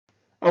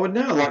I would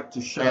now like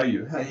to show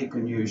you how you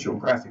can use your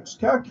graphics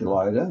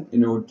calculator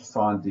in order to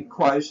find the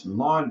equation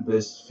line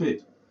best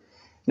fit.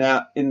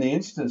 Now, in the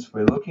instance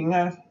we're looking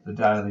at, the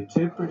daily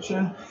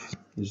temperature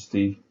is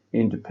the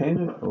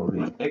independent or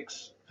the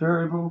X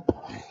variable.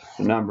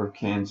 The number of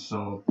cans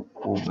sold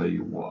will be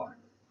Y.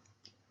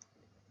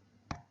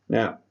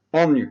 Now,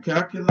 on your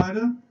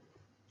calculator,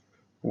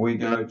 we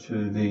go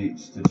to the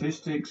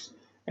statistics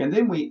and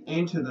then we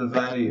enter the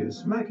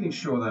values, making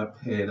sure they're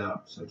paired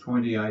up. So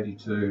 20,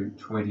 82,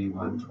 20,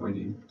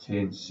 120,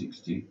 10,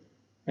 60,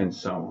 and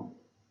so on.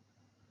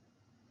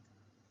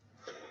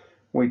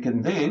 We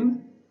can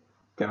then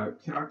go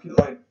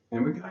calculate,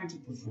 and we're going to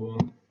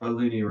perform a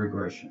linear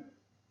regression.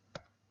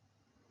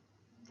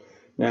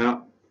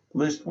 Now,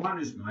 list 1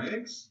 is my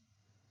X,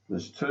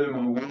 list 2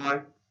 my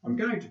Y. I'm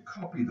going to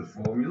copy the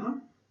formula.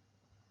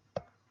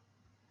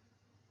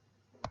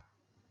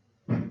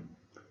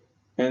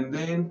 And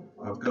then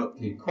I've got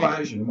the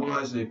equation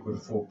y is equal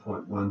to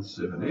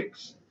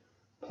 4.17x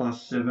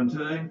plus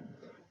 17.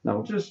 Now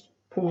I'll just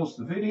pause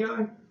the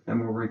video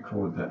and we'll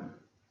record that.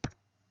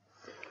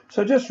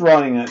 So just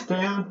writing that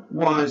down,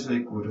 y is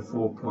equal to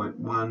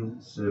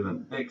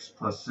 4.17x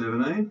plus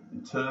 17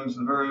 in terms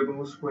of the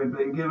variables we've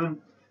been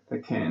given. The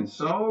cans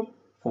sold,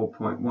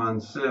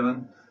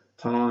 4.17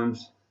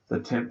 times the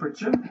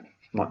temperature,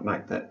 might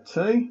make that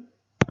T,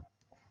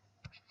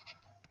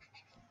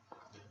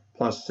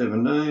 plus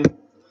 17.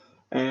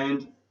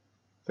 And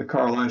the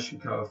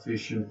correlation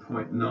coefficient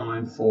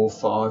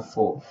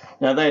 0.9454.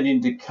 Now that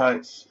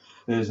indicates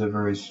there's a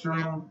very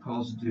strong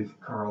positive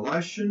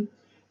correlation,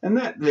 and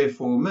that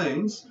therefore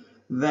means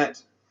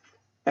that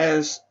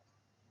as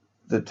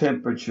the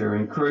temperature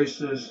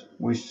increases,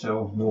 we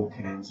sell more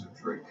cans of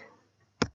drink.